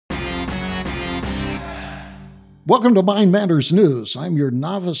Welcome to Mind Matters News. I'm your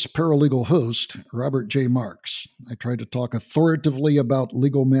novice paralegal host, Robert J. Marks. I try to talk authoritatively about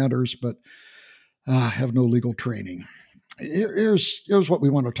legal matters, but have no legal training. Here's what we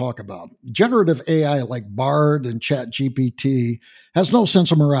want to talk about. Generative AI like Bard and ChatGPT has no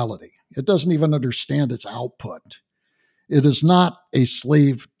sense of morality. It doesn't even understand its output. It is not a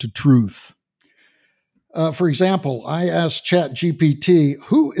slave to truth. For example, I asked ChatGPT,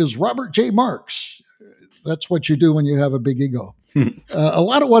 who is Robert J. Marks? That's what you do when you have a big ego. A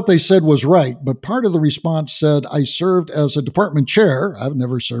lot of what they said was right, but part of the response said, I served as a department chair. I've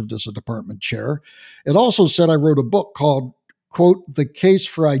never served as a department chair. It also said I wrote a book called, quote, The Case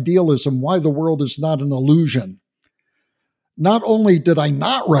for Idealism, Why the World is Not an Illusion. Not only did I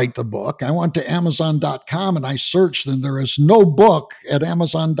not write the book, I went to Amazon.com and I searched, and there is no book at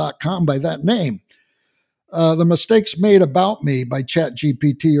Amazon.com by that name. The mistakes made about me by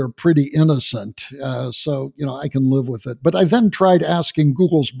ChatGPT are pretty innocent, so I can live with it. But I then tried asking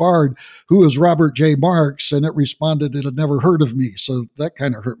Google's Bard, who is Robert J. Marks, and it responded it had never heard of me. So that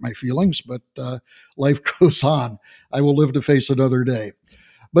kind of hurt my feelings, but life goes on. I will live to face another day.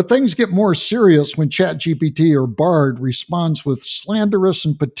 But things get more serious when ChatGPT or Bard responds with slanderous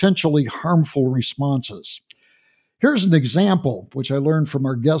and potentially harmful responses. Here's an example, which I learned from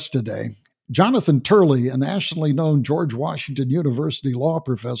our guest today. Jonathan Turley, a nationally known George Washington University law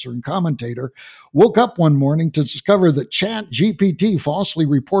professor and commentator, woke up one morning to discover that ChatGPT falsely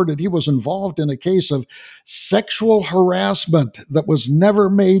reported he was involved in a case of sexual harassment that was never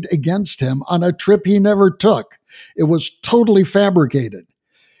made against him on a trip he never took. It was totally fabricated.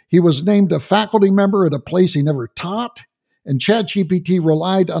 He was named a faculty member at a place he never taught, and ChatGPT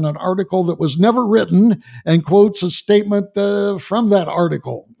relied on an article that was never written and quotes a statement from that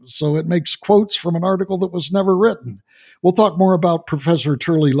article. So it makes quotes from an article that was never written. We'll talk more about Professor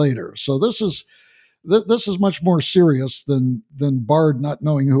Turley later. So this is much more serious than Bard not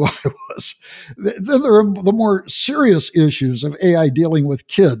knowing who I was. Then there are the more serious issues of AI dealing with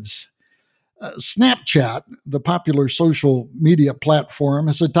kids. Snapchat, the popular social media platform,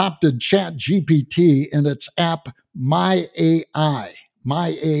 has adopted ChatGPT in its app My AI.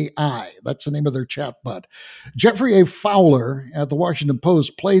 That's the name of their chatbot. Jeffrey A. Fowler at the Washington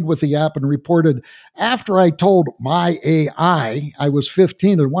Post played with the app and reported, after I told My AI I was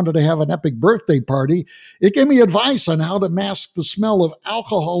 15 and wanted to have an epic birthday party, it gave me advice on how to mask the smell of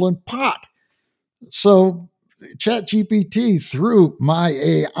alcohol and pot. So ChatGPT, through My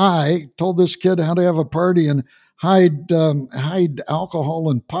AI, told this kid how to have a party and hide alcohol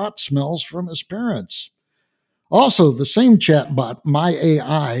and pot smells from his parents. Also, the same chatbot, My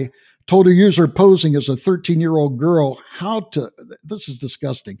AI, told a user posing as a 13-year-old girl this is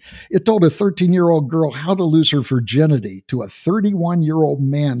disgusting. It told a 13-year-old girl how to lose her virginity to a 31-year-old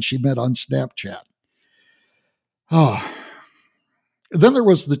man she met on Snapchat. Oh. Then there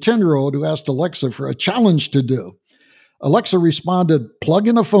was the 10-year-old who asked Alexa for a challenge to do. Alexa responded, plug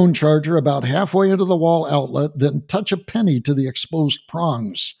in a phone charger about halfway into the wall outlet, then touch a penny to the exposed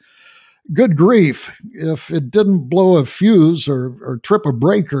prongs. Good grief. If it didn't blow a fuse or trip a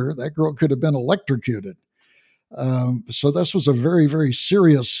breaker, that girl could have been electrocuted. So this was a very, very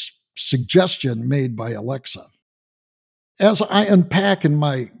serious suggestion made by Alexa. As I unpack in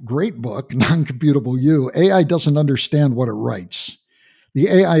my great book, Non-Computable You, AI doesn't understand what it writes. The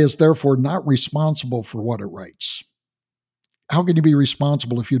AI is therefore not responsible for what it writes. How can you be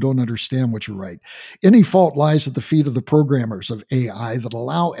responsible if you don't understand what you write? Any fault lies at the feet of the programmers of AI that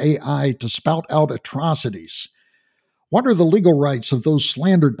allow AI to spout out atrocities. What are the legal rights of those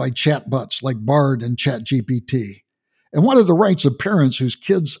slandered by chatbots like Bard and ChatGPT? And what are the rights of parents whose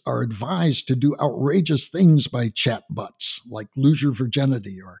kids are advised to do outrageous things by chatbots, like lose your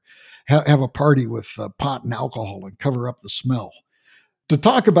virginity or have a party with pot and alcohol and cover up the smell? To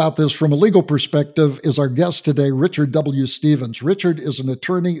talk about this from a legal perspective is our guest today, Richard W. Stevens. Richard is an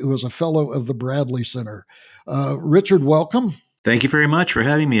attorney who is a fellow of the Bradley Center. Richard, welcome. Thank you very much for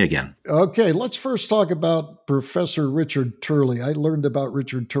having me again. Okay, let's first talk about Professor Richard Turley. I learned about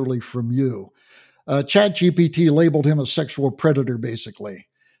Richard Turley from you. ChatGPT labeled him a sexual predator, basically.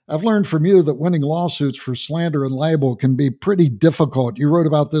 I've learned from you that winning lawsuits for slander and libel can be pretty difficult. You wrote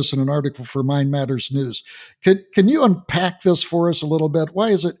about this in an article for Mind Matters News. Can you unpack this for us a little bit?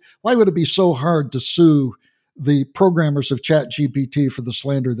 Why would it be so hard to sue the programmers of ChatGPT for the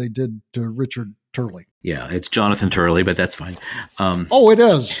slander they did to Richard Turley? Yeah, it's Jonathan Turley, but that's fine. It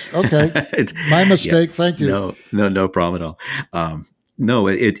is. Okay. My mistake. Yeah, thank you. No problem at all. No,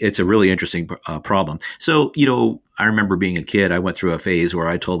 it's a really interesting problem. So, I remember being a kid, I went through a phase where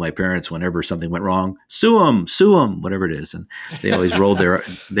I told my parents whenever something went wrong, sue them, whatever it is. And they always rolled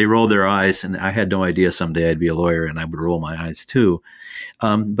their eyes. And I had no idea someday I'd be a lawyer and I would roll my eyes too.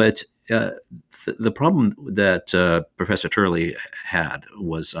 But the problem that Professor Turley had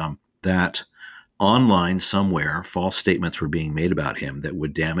was that online somewhere, false statements were being made about him that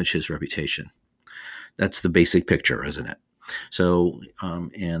would damage his reputation. That's the basic picture, isn't it? So,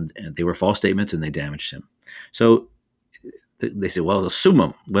 and they were false statements, and they damaged him. So they say, well, assume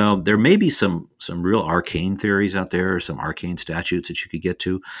them. Well, there may be some real arcane theories out there, or some arcane statutes that you could get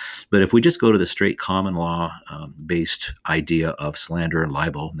to, but if we just go to the straight common law based idea of slander and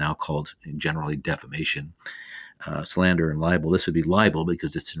libel, now called generally defamation, slander and libel, this would be libel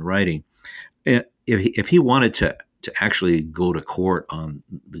because it's in writing. If he wanted to actually go to court on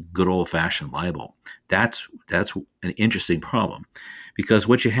the good old fashioned libel, that's an interesting problem, because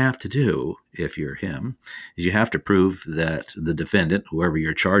what you have to do if you're him is you have to prove that the defendant, whoever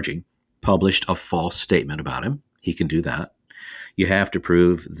you're charging, published a false statement about him. He can do that. You have to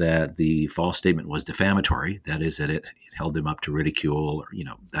prove that the false statement was defamatory, that is, that it held him up to ridicule, or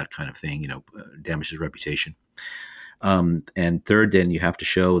that kind of thing, damaged his reputation. And third, then you have to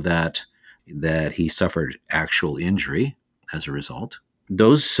show that he suffered actual injury as a result.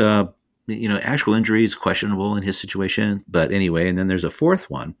 Those, actual injury is questionable in his situation, but anyway. And then there's a fourth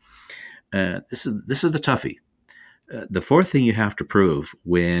one. This is the toughie. The fourth thing you have to prove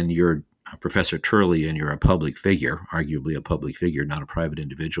when you're Professor Turley and you're a public figure, arguably a public figure, not a private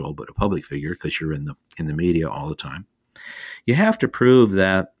individual, but a public figure because you're in the media all the time. You have to prove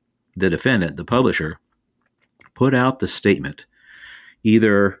that the defendant, the publisher, put out the statement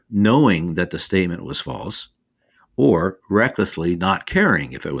either knowing that the statement was false or recklessly not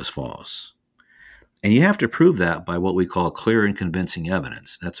caring if it was false. And you have to prove that by what we call clear and convincing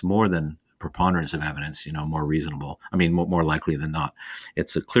evidence. That's more than preponderance of evidence, more reasonable. I mean, more likely than not.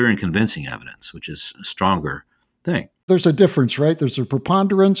 It's a clear and convincing evidence, which is a stronger thing. There's a difference, right? There's a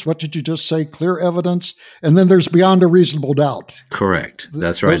preponderance. What did you just say? Clear evidence. And then there's beyond a reasonable doubt. Correct.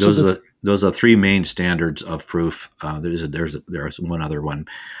 That's right. Those are three main standards of proof. There's one other one,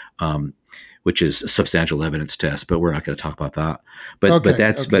 which is a substantial evidence test, but we're not going to talk about that.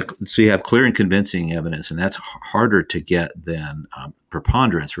 But so you have clear and convincing evidence, and that's harder to get than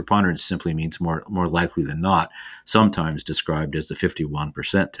preponderance. Preponderance simply means more likely than not, sometimes described as the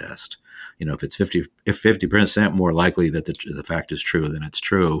 51% test. If it's 50% more likely that the fact is true, then it's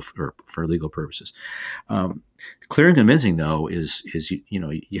true for legal purposes. Clear and convincing, though, is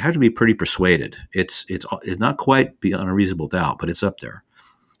you have to be pretty persuaded. It's not quite beyond a reasonable doubt, but it's up there,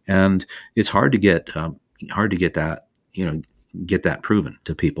 and it's hard to get that get that proven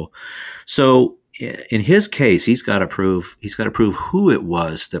to people. So in his case, he's got to prove who it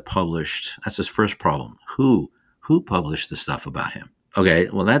was that published. That's his first problem. Who published the stuff about him? Okay,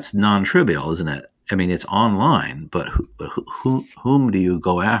 well, that's non-trivial, isn't it? I mean, it's online, but whom do you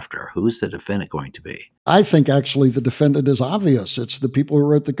go after? Who's the defendant going to be? I think actually the defendant is obvious. It's the people who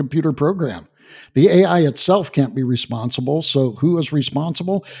wrote the computer program. The AI itself can't be responsible. So who is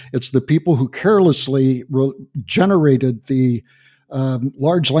responsible? It's the people who carelessly generated the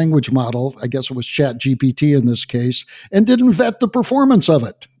large language model. I guess it was ChatGPT in this case, and didn't vet the performance of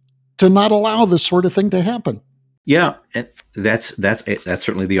it to not allow this sort of thing to happen. Yeah, and that's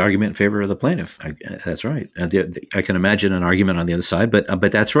certainly the argument in favor of the plaintiff. That's right. I can imagine an argument on the other side,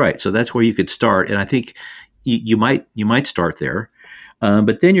 but that's right. So that's where you could start, and I think you might start there,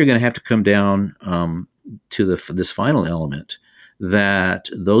 but then you're going to have to come down to this final element that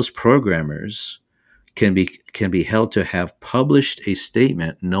those programmers can be held to have published a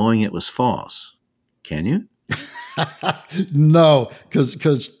statement knowing it was false. Can you? No, because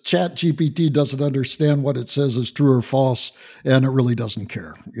ChatGPT doesn't understand what it says is true or false, and it really doesn't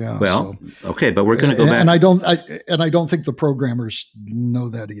care. Yeah. Well, okay, but we're going to go back, and I don't think the programmers know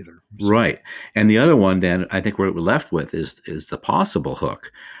that either. So. Right, and the other one, then I think what we're left with is the possible hook,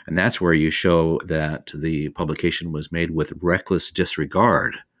 and that's where you show that the publication was made with reckless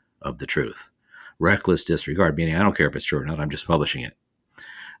disregard of the truth. Reckless disregard, meaning I don't care if it's true or not. I'm just publishing it.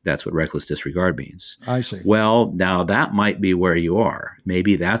 That's what reckless disregard means. I see. Well, now that might be where you are.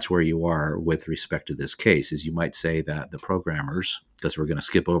 Maybe that's where you are with respect to this case, is you might say that the programmers, because we're going to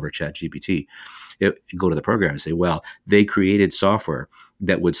skip over ChatGPT, go to the program and say, well, they created software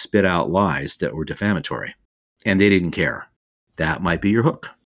that would spit out lies that were defamatory, and they didn't care. That might be your hook.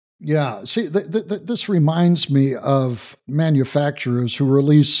 Yeah. See, this reminds me of manufacturers who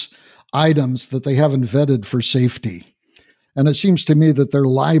release items that they haven't vetted for safety. And it seems to me that they're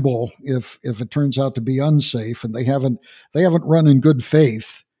liable if it turns out to be unsafe, and they haven't run in good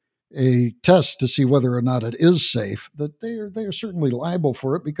faith a test to see whether or not it is safe, that they are certainly liable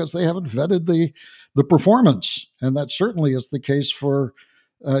for it because they haven't vetted the performance. And that certainly is the case for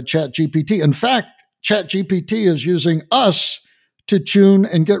ChatGPT. In fact, ChatGPT is using us to tune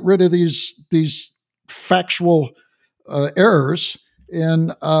and get rid of these factual errors in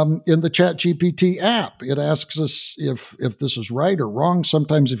the ChatGPT app. It asks us if this is right or wrong.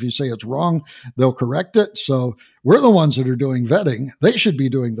 Sometimes if you say it's wrong, they'll correct it. So we're the ones that are doing vetting. They should be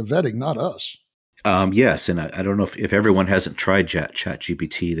doing the vetting, not us. Yes, and I don't know if everyone hasn't tried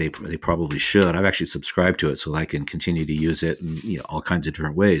ChatGPT, they probably should. I've actually subscribed to it so I can continue to use it in all kinds of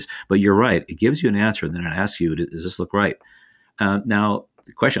different ways. But you're right; it gives you an answer, and then it asks you, "Does this look right?" Now,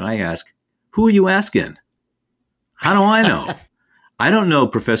 the question I ask: who are you asking? How do I know? I don't know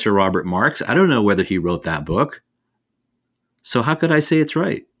Professor Robert Marks. I don't know whether he wrote that book. So how could I say it's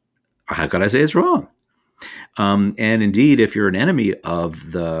right? Or how could I say it's wrong? And indeed, if you're an enemy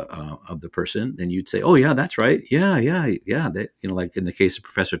of the person, then you'd say, "Oh yeah, that's right. Yeah, yeah, yeah." Like in the case of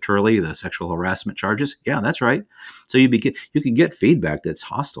Professor Turley, the sexual harassment charges. Yeah, that's right. So you can get feedback that's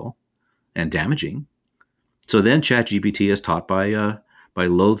hostile and damaging. So then ChatGPT is taught by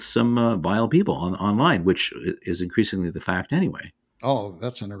loathsome, vile people online, which is increasingly the fact anyway. Oh,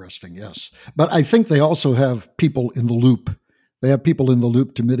 that's interesting. Yes. But I think they also have people in the loop. They have people in the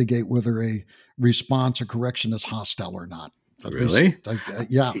loop to mitigate whether a response or correction is hostile or not. At least, Really?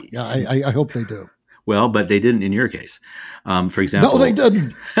 I hope they do. Well, but they didn't in your case. For No, they example,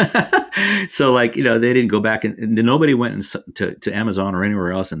 didn't. so they didn't go back and nobody went to Amazon or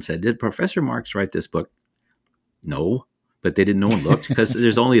anywhere else and said, "Did Professor Marks write this book?" No, but they didn't. No one looked because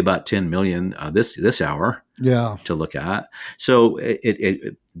there's only about 10 million this hour Yeah. to look at. So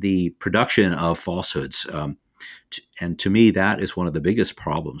the production of falsehoods, and to me, that is one of the biggest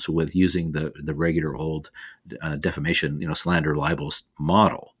problems with using the regular old defamation, slander, libel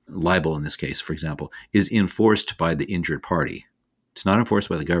model. Libel, in this case, for example, is enforced by the injured party. It's not enforced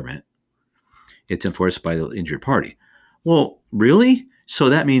by the government. It's enforced by the injured party. Well, really? So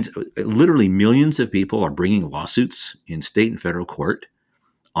that means literally millions of people are bringing lawsuits in state and federal court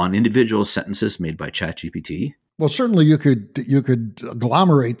on individual sentences made by ChatGPT. Well, certainly you could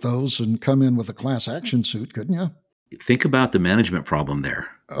agglomerate those and come in with a class action suit, couldn't you? Think about the management problem there.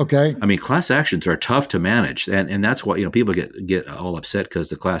 Okay. I mean, class actions are tough to manage, and that's why people get all upset because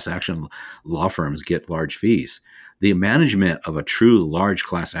the class action law firms get large fees. The management of a true large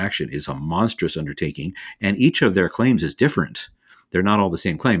class action is a monstrous undertaking, and each of their claims is different. They're not all the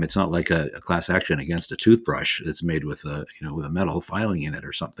same claim. It's not like a class action against a toothbrush that's made with with a metal filing in it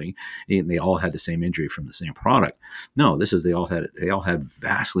or something. And they all had the same injury from the same product. No, this is they all had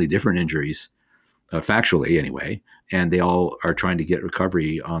vastly different injuries, factually anyway, and they all are trying to get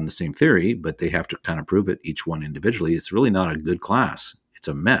recovery on the same theory, but they have to kind of prove it each one individually. It's really not a good class. It's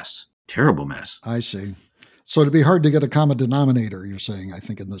a mess, terrible mess. I see. So it'd be hard to get a common denominator, you're saying, I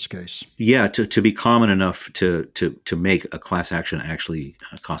think, in this case. Yeah, to be common enough to make a class action actually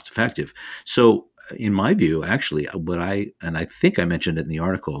cost effective. So in my view, actually, I think I mentioned it in the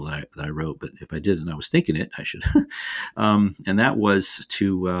article that I wrote, but if I didn't, I was thinking it, I should. And that was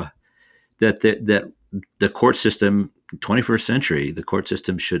to that the court system, 21st century, the court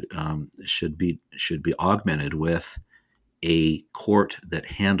system should be augmented with a court that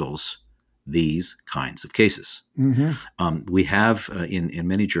handles these kinds of cases. Mm-hmm. We have in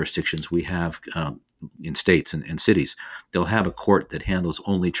many jurisdictions, we have in states and cities, they'll have a court that handles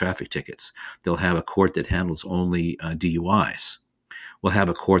only traffic tickets. They'll have a court that handles only DUIs. We'll have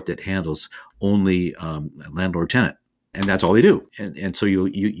a court that handles only landlord-tenant. And that's all they do. And so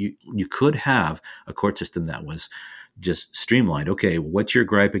you could have a court system that was just streamlined. Okay, what's your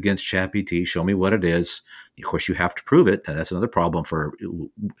gripe against ChatGPT? Show me what it is. Of course, you have to prove it. That's another problem for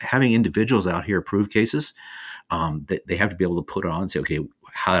having individuals out here prove cases. They have to be able to put it on and say, okay,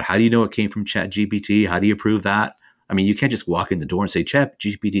 how do you know it came from ChatGPT? How do you prove that? I mean, you can't just walk in the door and say,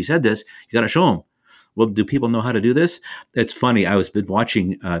 ChatGPT said this. You got to show them. Well, do people know how to do this? It's funny. I was been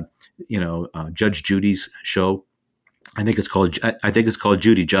watching, Judge Judy's show. I think it's called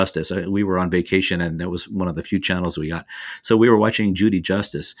Judy Justice. We were on vacation, and that was one of the few channels we got. So we were watching Judy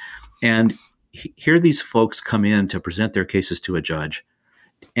Justice, and here these folks come in to present their cases to a judge,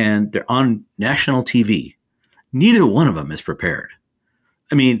 and they're on national TV. Neither one of them is prepared.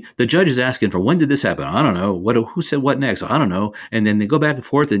 I mean, the judge is asking for, when did this happen? I don't know. Who said what next? I don't know. And then they go back and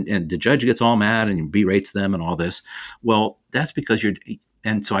forth, and the judge gets all mad and berates them and all this. Well, that's because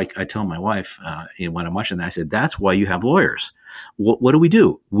and so I tell my wife when I'm watching that, I said, that's why you have lawyers. What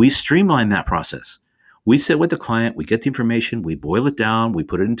do? We streamline that process. We sit with the client, we get the information, we boil it down, we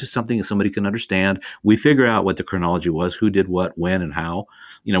put it into something that somebody can understand. We figure out what the chronology was, who did what, when, and how,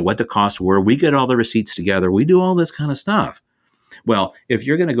 what the costs were. We get all the receipts together. We do all this kind of stuff. Well, if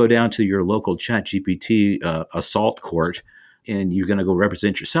you're going to go down to your local chat GPT assault court and you're going to go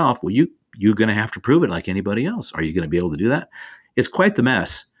represent yourself, well, you're going to have to prove it like anybody else. Are you going to be able to do that? It's quite the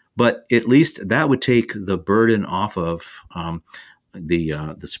mess, but at least that would take the burden off of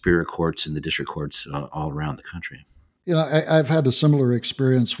the superior courts and the district courts all around the country. I've had a similar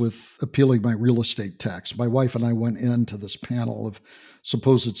experience with appealing my real estate tax. My wife and I went into this panel of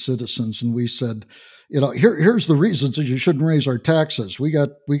supposed citizens, and we said, here's the reasons that you shouldn't raise our taxes. We got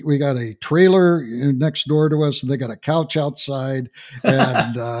a trailer next door to us, and they got a couch outside,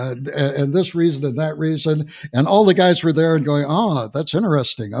 and this reason and that reason, and all the guys were there and going, oh, that's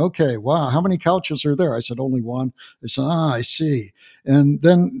interesting. Okay, wow, how many couches are there? I said, only one. They said, I see. And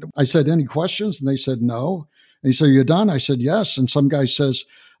then I said, any questions? And they said, no. And he said, are you done? I said, yes. And some guy says,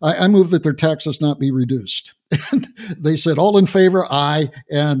 I move that their taxes not be reduced. And they said, all in favor, aye.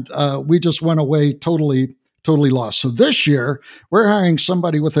 And we just went away totally lost. So this year, we're hiring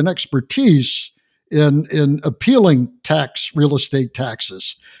somebody with an expertise in appealing real estate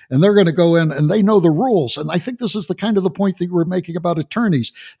taxes. And they're going to go in and they know the rules. And I think this is the kind of the point that you were making about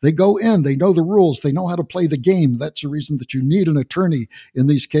attorneys. They go in, they know the rules, they know how to play the game. That's the reason that you need an attorney in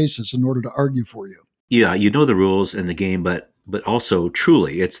these cases in order to argue for you. Yeah, you know the rules in the game, but also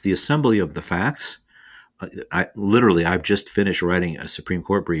truly, it's the assembly of the facts. I've just finished writing a Supreme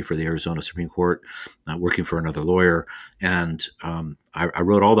Court brief for the Arizona Supreme Court, working for another lawyer, and I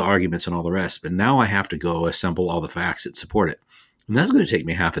wrote all the arguments and all the rest. But now I have to go assemble all the facts that support it, and that's going to take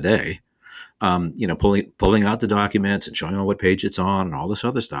me half a day. Pulling out the documents and showing on what page it's on and all this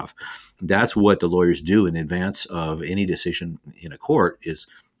other stuff. That's what the lawyers do in advance of any decision in a court is.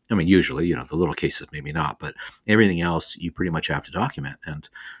 Usually, the little cases, maybe not, but everything else you pretty much have to document. And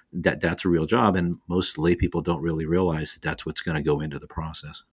that's a real job. And most lay people don't really realize that that's what's going to go into the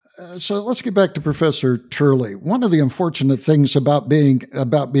process. So let's get back to Professor Turley. One of the unfortunate things about being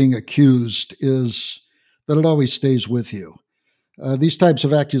accused is that it always stays with you. These types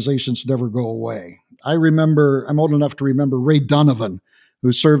of accusations never go away. I'm old enough to remember Ray Donovan,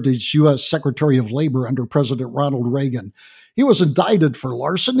 who served as U.S. Secretary of Labor under President Ronald Reagan. He was indicted for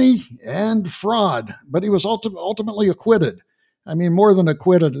larceny and fraud, but he was ultimately acquitted. More than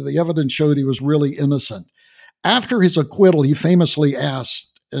acquitted. The evidence showed he was really innocent. After his acquittal, he famously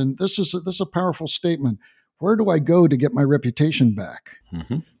asked, and this is a powerful statement, where do I go to get my reputation back?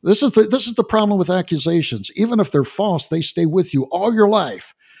 Mm-hmm. This is the problem with accusations. Even if they're false, they stay with you all your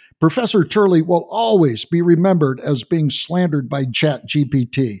life. Professor Turley will always be remembered as being slandered by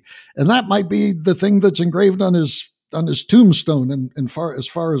ChatGPT, and that might be the thing that's engraved on his tombstone as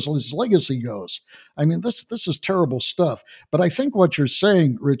far as his legacy goes. This is terrible stuff. But I think what you're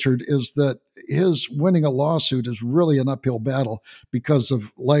saying, Richard, is that his winning a lawsuit is really an uphill battle because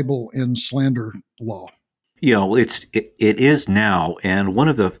of libel and slander law. It is now, and one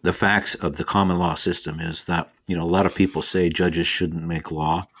of the facts of the common law system is that a lot of people say judges shouldn't make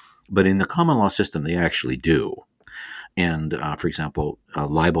law, but in the common law system they actually do. And for example,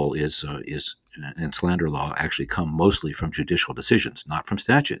 libel and slander law actually come mostly from judicial decisions, not from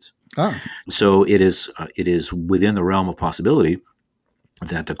statutes. So it is within the realm of possibility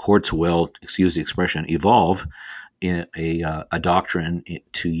that the courts will, excuse the expression, evolve in a doctrine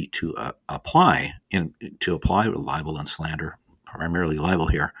to apply libel and slander, primarily libel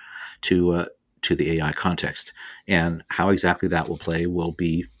here, to the AI context. And how exactly that will play will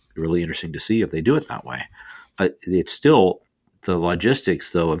be really interesting to see if they do it that way. It's still the logistics,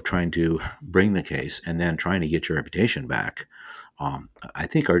 though, of trying to bring the case and then trying to get your reputation back, I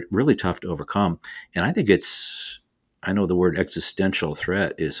think are really tough to overcome. And I think I know the word existential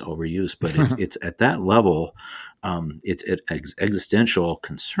threat is overused, but it's at that level, it's an existential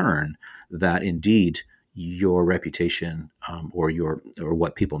concern that indeed your reputation or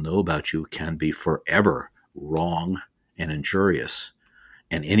what people know about you can be forever wrong and injurious.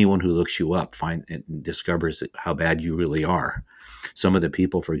 And anyone who looks you up discovers how bad you really are. Some of the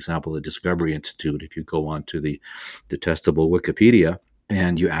people, for example, the Discovery Institute, if you go on to the detestable Wikipedia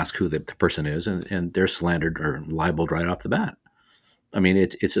and you ask who the person is, and they're slandered or libeled right off the bat.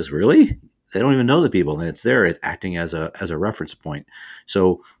 It's just really, they don't even know the people, and it's acting as a reference point.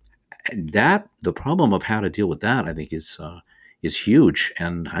 So the problem of how to deal with that, I think, is huge,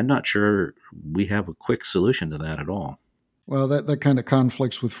 and I'm not sure we have a quick solution to that at all. Well, that kind of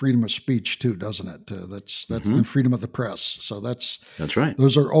conflicts with freedom of speech too, doesn't it? That's the freedom of the press. So that's right.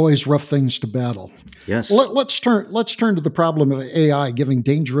 Those are always rough things to battle. Yes. Let's turn to the problem of AI giving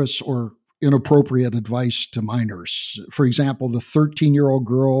dangerous or inappropriate advice to minors. For example, the 13-year-old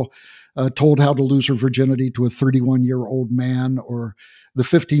girl told how to lose her virginity to a 31-year-old man, or the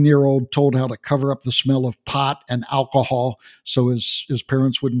 15-year-old told how to cover up the smell of pot and alcohol so his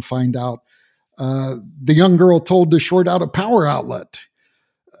parents wouldn't find out. The young girl told to short out a power outlet.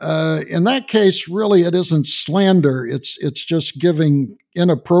 In that case, really, it isn't slander. It's just giving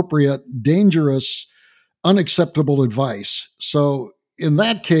inappropriate, dangerous, unacceptable advice. So in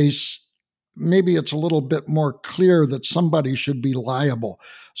that case, maybe it's a little bit more clear that somebody should be liable.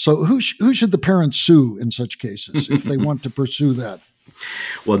 So who should the parents sue in such cases if they want to pursue that?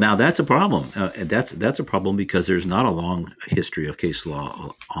 Well, now that's a problem. That's a problem because there's not a long history of case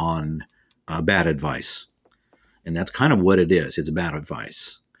law on bad advice, and that's kind of what it is. It's bad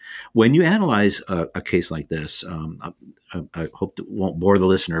advice. When you analyze a case like this, I hope it won't bore the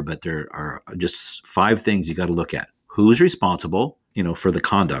listener, but there are just 5 things you got to look at. Who's responsible, for the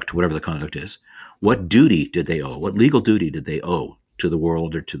conduct, whatever the conduct is? What duty did they owe? What legal duty did they owe to the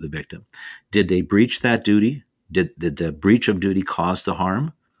world or to the victim? Did they breach that duty? Did the breach of duty cause the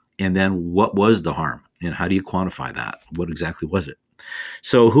harm? And then what was the harm? And how do you quantify that? What exactly was it?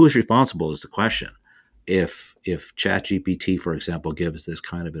 So who is responsible is the question. If ChatGPT, for example, gives this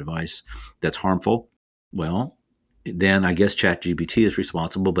kind of advice that's harmful, well, then I guess ChatGPT is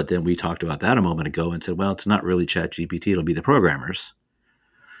responsible. But then we talked about that a moment ago and said, well, it's not really ChatGPT, it'll be the programmers.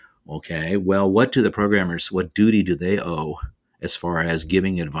 Okay, well, what duty do they owe as far as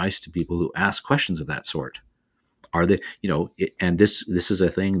giving advice to people who ask questions of that sort? Are they, and this is a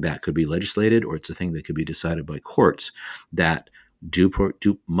thing that could be legislated, or it's a thing that could be decided by courts, that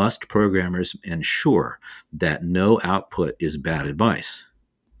must programmers ensure that no output is bad advice?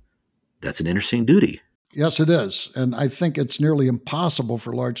 That's an interesting duty. Yes, it is. And I think it's nearly impossible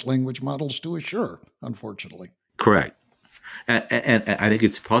for large language models to assure, unfortunately. Correct. And I think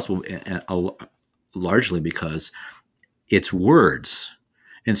it's possible, largely because it's words.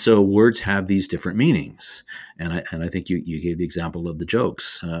 And so words have these different meanings. And I think you gave the example of the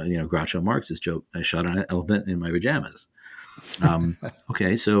jokes. Groucho Marx's joke, I shot an elephant in my pajamas.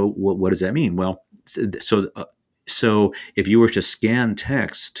 Okay, so what does that mean? Well, so if you were to scan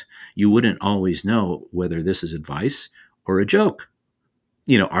text, you wouldn't always know whether this is advice or a joke.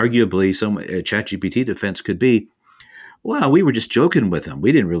 Arguably, some ChatGPT defense could be, well, we were just joking with them.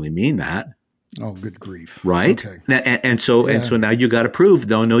 We didn't really mean that. Oh, good grief. Right? Okay. And so now you got to prove,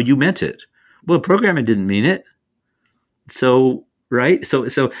 though, no, you meant it. Well, programming didn't mean it. So, right? So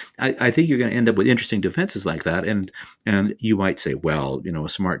I think you're going to end up with interesting defenses like that. And you might say, well, a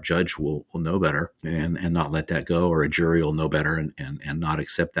smart judge will know better and not let that go, or a jury will know better and not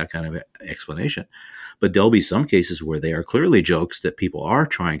accept that kind of explanation. But there'll be some cases where they are clearly jokes that people are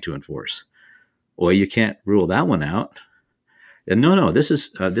trying to enforce. Well, you can't rule that one out. And no, this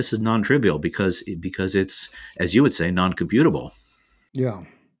is non-trivial because it's, as you would say, non-computable. Yeah,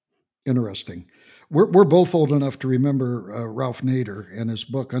 interesting. We're both old enough to remember Ralph Nader and his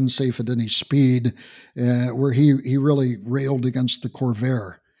book Unsafe at Any Speed, where he really railed against the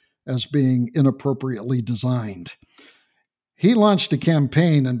Corvair as being inappropriately designed. He launched a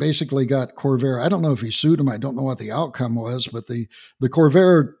campaign and basically got Corvair. I don't know if he sued him. I don't know what the outcome was, but the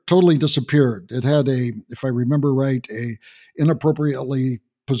Corvair totally disappeared. It had if I remember right, a inappropriately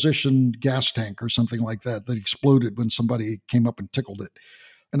positioned gas tank or something like that exploded when somebody came up and tickled it.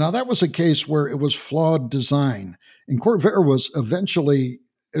 And now that was a case where it was flawed design, and Corvair was eventually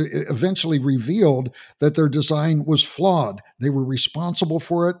revealed that their design was flawed. They were responsible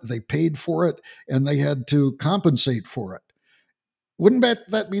for it, they paid for it, and they had to compensate for it. Wouldn't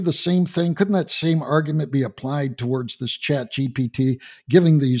that be the same thing? Couldn't that same argument be applied towards this Chat GPT,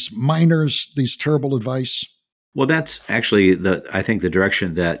 giving these minors these terrible advice? Well, that's actually I think the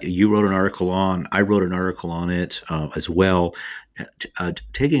direction that you wrote an article on. I wrote an article on it as well,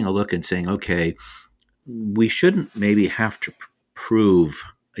 taking a look and saying, okay, we shouldn't maybe have to prove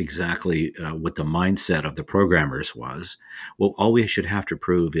exactly what the mindset of the programmers was. Well, all we should have to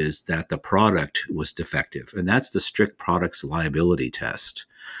prove is that the product was defective, and that's the strict products liability test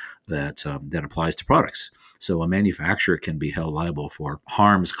that applies to products. So a manufacturer can be held liable for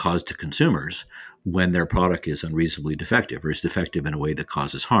harms caused to consumers when their product is unreasonably defective, or is defective in a way that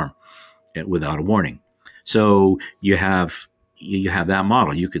causes harm without a warning. So you have that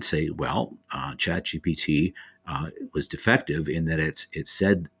model. You could say, well, ChatGPT was defective in that it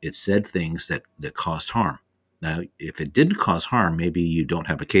said things that caused harm. Now, if it didn't cause harm, maybe you don't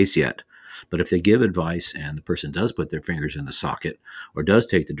have a case yet. But if they give advice and the person does put their fingers in the socket, or does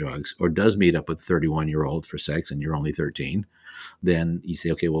take the drugs, or does meet up with a 31-year-old for sex and you're only 13, then you say,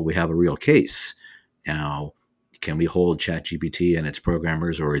 okay, well, we have a real case. Now, Can we hold ChatGPT and its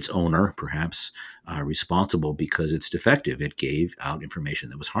programmers or its owner, perhaps, responsible because it's defective? It gave out information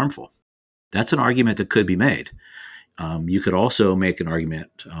that was harmful. That's an argument that could be made. You could also make an argument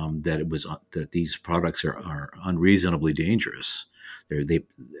that it was that these products are unreasonably dangerous.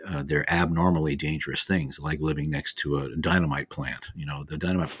 They're abnormally dangerous things, like living next to a dynamite plant. The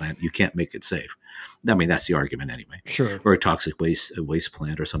dynamite plant, you can't make it safe. I mean, that's the argument anyway. Sure. Or a toxic waste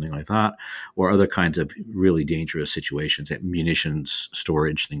plant or something like that, or other kinds of really dangerous situations, munitions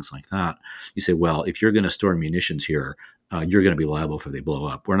storage, things like that. You say, well, if you're going to store munitions here, you're going to be liable if they blow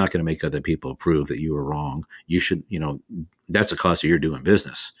up. We're not going to make other people prove that you were wrong. You should, that's the cost of your doing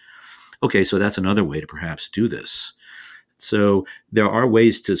business. Okay, so that's another way to perhaps do this. So there are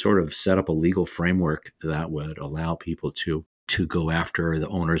ways to sort of set up a legal framework that would allow people to go after the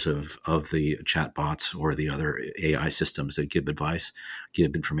owners of the chatbots or the other AI systems that give advice,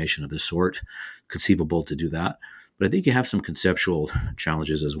 give information of this sort. Conceivable to do that. But I think you have some conceptual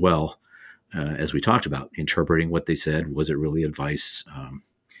challenges as well. As we talked about, interpreting what they said. Was it really advice?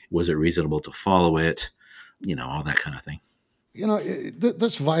 Was it reasonable to follow it? All that kind of thing.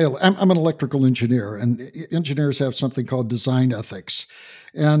 This I'm an electrical engineer, and engineers have something called design ethics.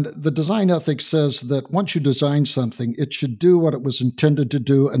 And the design ethics says that once you design something, it should do what it was intended to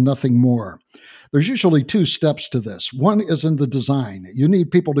do and nothing more. There's usually two steps to this. One is in the design. You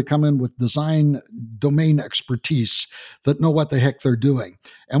need people to come in with design domain expertise that know what the heck they're doing.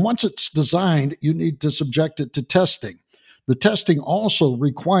 And once it's designed, you need to subject it to testing. The testing also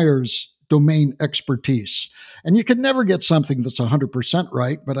requires domain expertise. And you can never get something that's 100%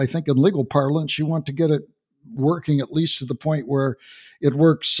 right, but I think in legal parlance, you want to get it working at least to the point where it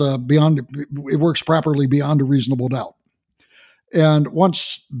works it works properly beyond a reasonable doubt. And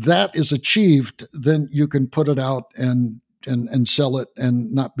once that is achieved, then you can put it out and sell it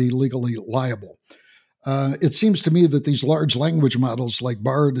and not be legally liable. It seems to me that these large language models like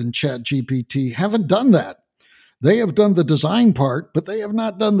Bard and ChatGPT haven't done that. They have done the design part, but they have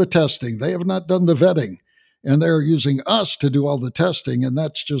not done the testing. They have not done the vetting, and they're using us to do all the testing. And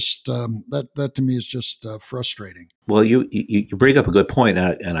that's just that to me is just frustrating. Well, you bring up a good point,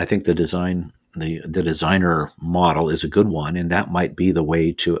 and I think the designer model is a good one, and that might be the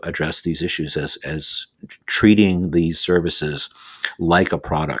way to address these issues as treating these services like a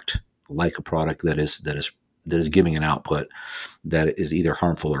product, that is giving an output that is either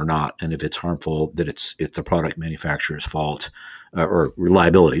harmful or not. And if it's harmful, that it's the product manufacturer's fault or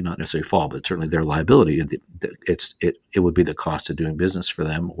liability, not necessarily fault, but certainly their liability. It would be the cost of doing business for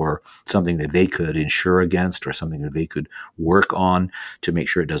them, or something that they could insure against, or something that they could work on to make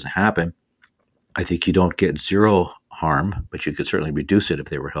sure it doesn't happen. I think you don't get zero harm, but you could certainly reduce it if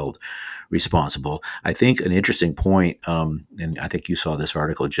they were held responsible. I think an interesting point, and I think you saw this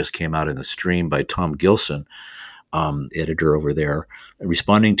article, it just came out in the stream by Tom Gilson, editor over there,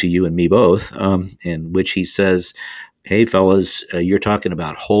 responding to you and me both, in which he says, "Hey, fellas, you're talking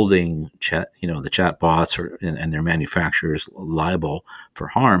about holding the chat bots and their manufacturers liable for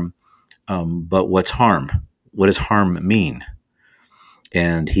harm, but what's harm? What does harm mean?"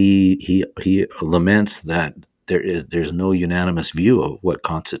 And he laments that there's no unanimous view of what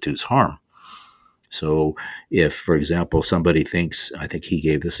constitutes harm. So, if, for example, somebody thinks, I think he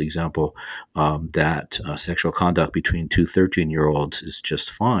gave this example, that sexual conduct between two 13-year-olds is just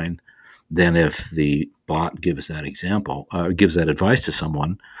fine, then if the bot gives that example, gives that advice to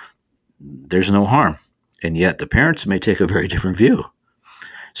someone, there's no harm. And yet the parents may take a very different view.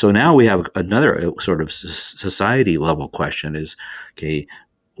 So now we have another sort of society level question is, okay,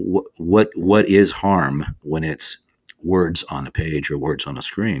 what is harm when it's words on a page or words on a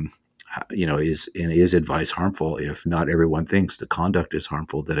screen? Is advice harmful if not everyone thinks the conduct is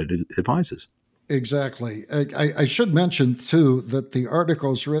harmful that it advises? Exactly. I should mention, too, that the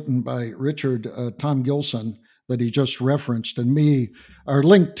articles written by Richard Tom Gilson that he just referenced and me are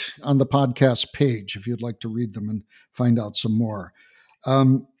linked on the podcast page if you'd like to read them and find out some more.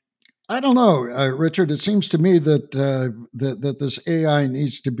 Um, I don't know, Richard. It seems to me that this AI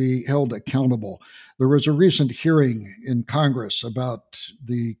needs to be held accountable. There was a recent hearing in Congress about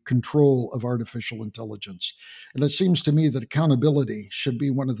the control of artificial intelligence, and it seems to me that accountability should be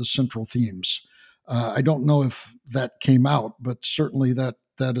one of the central themes. I don't know if that came out, but certainly that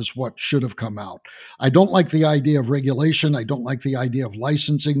is what should have come out. I don't like the idea of regulation. I don't like the idea of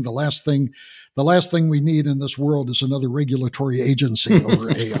licensing. The last thing we need in this world is another regulatory agency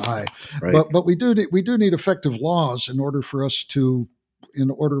over AI. Right. But we do need effective laws in order for us to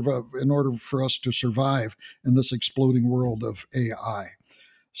survive in this exploding world of AI.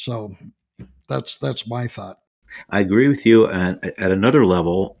 So that's my thought. I agree with you. And at another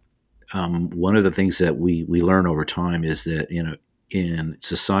level, one of the things that we learn over time is that in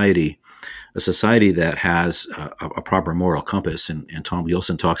society, a society that has a proper moral compass, and Tom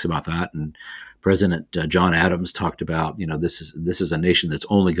Gilson talks about that, and President John Adams talked about, this is a nation that's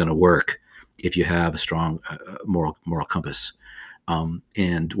only going to work if you have a strong moral compass.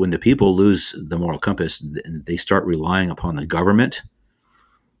 And when the people lose the moral compass, they start relying upon the government.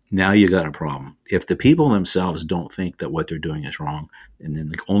 Now you got a problem. If the people themselves don't think that what they're doing is wrong, and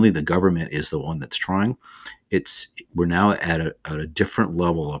then only the government is the one that's trying, we're now at a different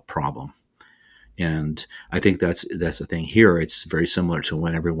level of problem. And I think that's the thing here. It's very similar to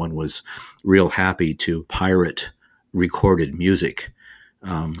when everyone was real happy to pirate recorded music.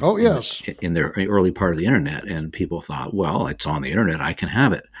 Oh, yes. In their early part of the internet, and people thought, well, it's on the internet, I can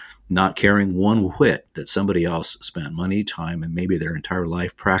have it, not caring one whit that somebody else spent money, time, and maybe their entire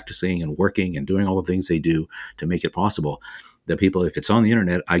life practicing and working and doing all the things they do to make it possible. That people, if it's on the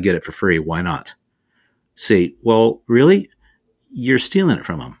internet, I get it for free. Why not? Say, well, really? You're stealing it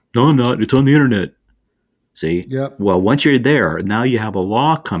from them. No, I'm not. It's on the internet. See? Yep. Well, once you're there, now you have a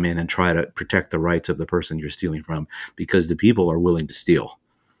law come in and try to protect the rights of the person you're stealing from, because the people are willing to steal.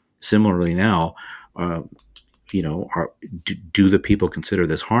 Similarly now, do the people consider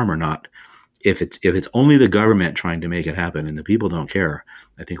this harm or not? If it's only the government trying to make it happen and the people don't care,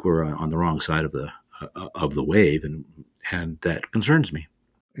 I think we're on the wrong side of the wave, and that concerns me.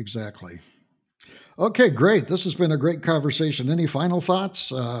 Exactly. Okay, great. This has been a great conversation. Any final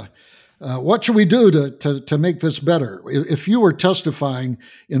thoughts? What should we do to make this better? If you were testifying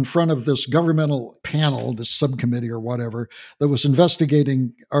in front of this governmental panel, this subcommittee or whatever, that was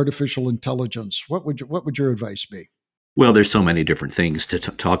investigating artificial intelligence, what would your advice be? Well, there's so many different things to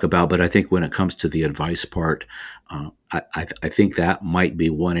talk about, but I think when it comes to the advice part, I think that might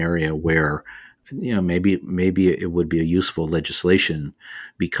be one area where maybe it would be a useful legislation,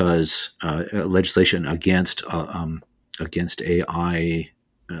 because legislation against AI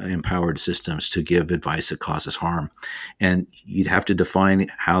empowered systems to give advice that causes harm. And you'd have to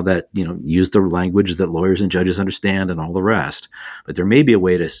define how that, use the language that lawyers and judges understand and all the rest. But there may be a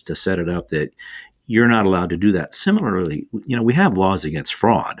way to set it up that you're not allowed to do that. Similarly, we have laws against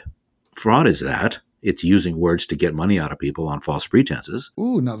fraud. Fraud is that. It's using words to get money out of people on false pretenses.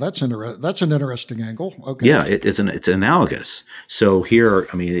 Ooh, now that's an interesting angle. Okay. Yeah, it's analogous. So here,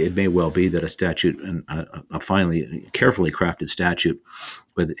 it may well be that a statute, a finally carefully crafted statute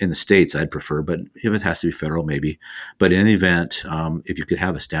in the states, I'd prefer, but if it has to be federal, maybe. But in any event, if you could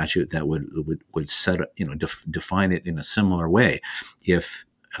have a statute that would set define it in a similar way, if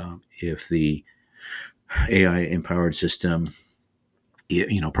the AI empowered system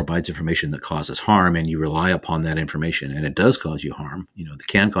provides information that causes harm, and you rely upon that information, and it does cause you harm, it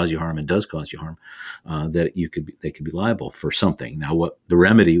can cause you harm and does cause you harm, that they could be liable for something. Now, what the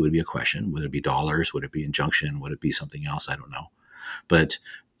remedy would be a question: would it be dollars? Would it be injunction? Would it be something else? I don't know. But,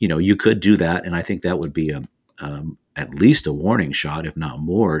 you could do that. And I think that would be at least a warning shot, if not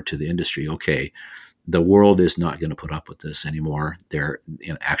more, to the industry. Okay, the world is not going to put up with this anymore.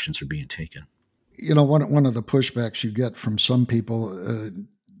 Actions are being taken. One of the pushbacks you get from some people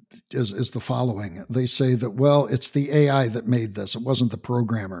is the following. They say that, well, it's the AI that made this. It wasn't the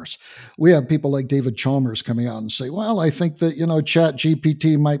programmers. We have people like David Chalmers coming out and say, well, I think that, Chat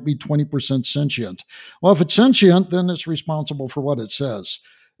GPT might be 20% sentient. Well, if it's sentient, then it's responsible for what it says.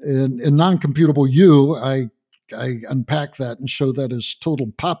 In Non-Computable You, I unpack that and show that as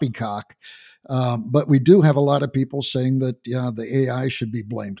total poppycock. But we do have a lot of people saying that, the AI should be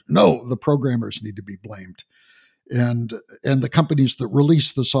blamed. No, the programmers need to be blamed. And the companies that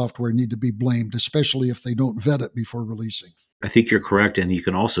release the software need to be blamed, especially if they don't vet it before releasing. I think you're correct. And you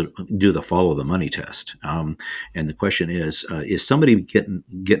can also do the follow the money test. And the question is somebody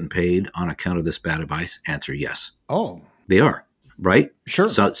getting paid on account of this bad advice? Answer: yes. Oh. They are. Right? Sure.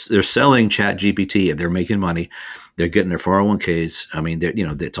 So they're selling Chat GPT and they're making money. They're getting their 401ks.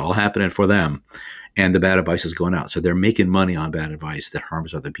 It's all happening for them, and the bad advice is going out. So they're making money on bad advice that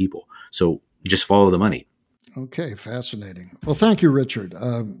harms other people. So just follow the money. Okay, fascinating. Well, thank you, Richard.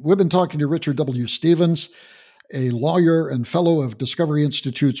 We've been talking to Richard W. Stevens, a lawyer and fellow of Discovery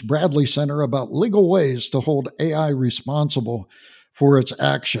Institute's Bradley Center, about legal ways to hold AI responsible for its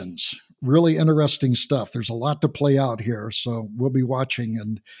actions. Really interesting stuff. There's a lot to play out here, so we'll be watching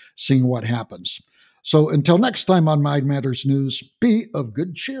and seeing what happens. So until next time on Mind Matters News, be of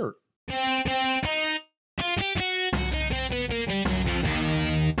good cheer.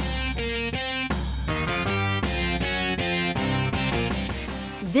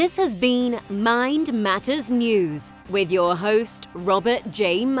 This has been Mind Matters News with your host, Robert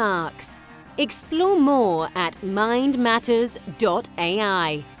J. Marks. Explore more at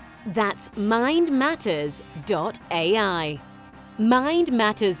mindmatters.ai. That's mindmatters.ai. Mind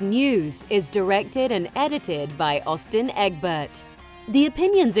Matters News is directed and edited by Austin Egbert. The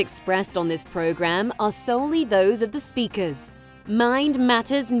opinions expressed on this program are solely those of the speakers. Mind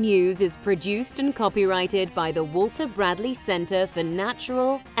Matters News is produced and copyrighted by the Walter Bradley Center for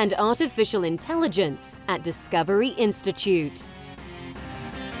Natural and Artificial Intelligence at Discovery Institute.